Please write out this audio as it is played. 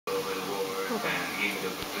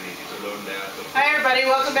Hi everybody,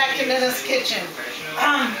 welcome back to Nina's Kitchen.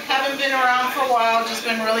 Haven't been around for a while, just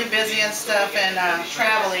been really busy and stuff and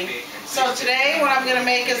traveling. So today what I'm going to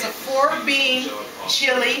make is a 4-bean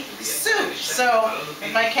chili soup. So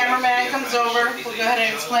if my cameraman comes over, we'll go ahead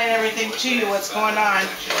and explain everything to you, what's going on.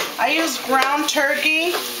 I use ground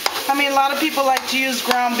turkey. I mean, a lot of people like to use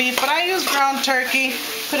ground beef, but I use ground turkey.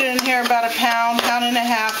 Put it in here about a pound and a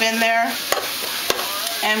half in there.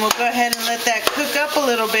 And we'll go ahead and let that cook up a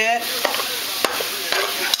little bit.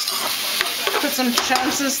 Put some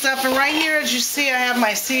chunks and stuff. And right here, as you see, I have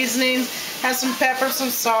my seasonings. Have some pepper,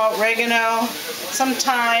 some salt, oregano, some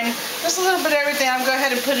thyme. Just a little bit of everything. I'll go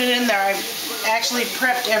ahead and put it in there. I actually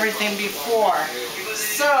prepped everything before.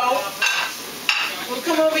 So, we'll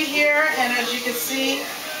come over here, and as you can see,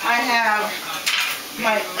 I have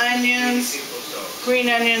my onions, green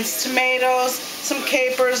onions, tomatoes, some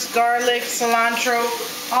capers, garlic, cilantro,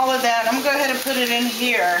 all of that. I'm going to go ahead and put it in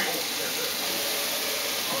here.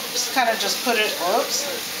 Just put it,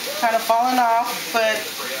 whoops, kind of falling off, but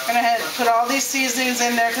I'm going to put all these seasonings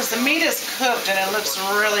in there because the meat is cooked and it looks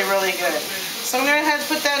really, really good. So I'm going to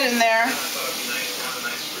put that in there.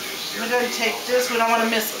 I'm going to take this. We don't want to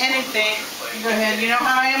miss anything. Go ahead. You know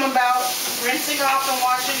how I am about rinsing off and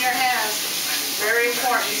washing your hands. Very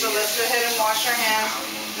important. So let's go ahead and wash our hands,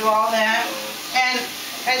 do all that. And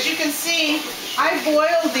as you can see, I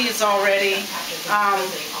boiled these already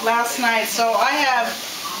last night. So I have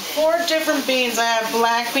 4 different beans. I have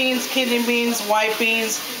black beans, kidney beans, white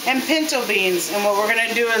beans, and pinto beans. And what we're going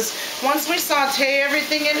to do is, once we saute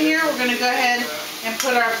everything in here, we're going to go ahead and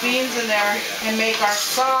put our beans in there and make our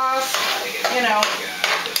sauce, you know.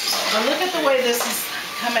 But look at the way this is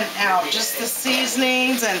coming out. Just the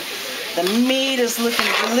seasonings and the meat is looking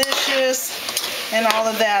delicious and all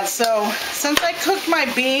of that. So since I cooked my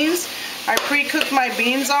beans, I pre-cooked my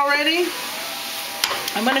beans already,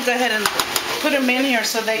 I'm going to go ahead and put them in here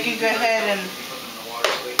so they can go ahead and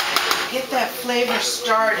get that flavor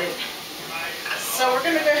started. So we're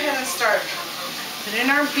going to go ahead and start putting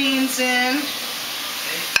our beans in.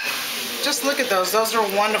 Just look at those. Those are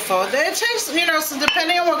wonderful. It takes, you know, so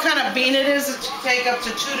depending on what kind of bean it is, it can take up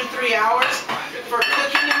to 2 to 3 hours for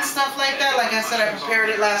cooking and stuff like that. Like I said, I prepared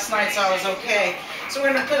it last night, so I was okay. So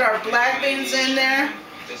we're going to put our black beans in there.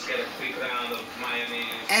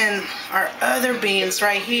 And our other beans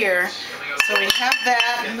right here. So we have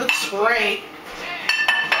that. It looks great.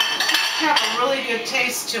 Have a really good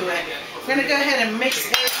taste to it. We're going to go ahead and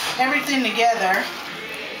mix everything together.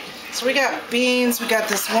 So we got beans, we got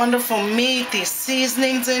this wonderful meat, these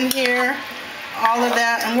seasonings in here, all of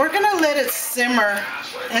that. And we're going to let it simmer.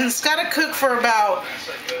 And it's got to cook for about,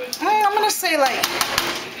 I'm going to say like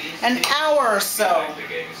an hour or so.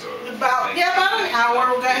 About an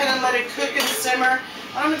hour. We'll go ahead and let it cook and simmer.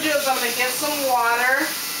 What I'm going to do is I'm going to get some water.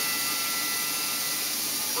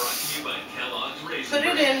 Put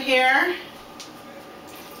it in here.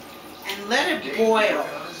 And let it boil.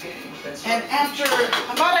 And after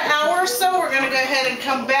about an hour or so, we're going to go ahead and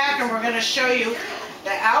come back and we're going to show you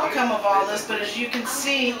the outcome of all this. But as you can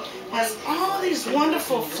see, it has all these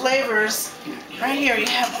wonderful flavors. Right here, you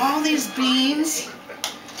have all these beans,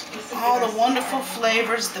 all the wonderful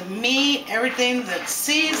flavors, the meat, everything, the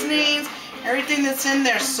seasonings, everything that's in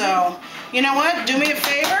there. So, you know what? Do me a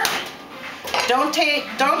favor. Don't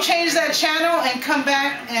change that channel and come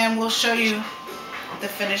back and we'll show you the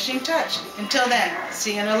finishing touch. Until then,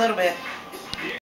 see you in a little bit.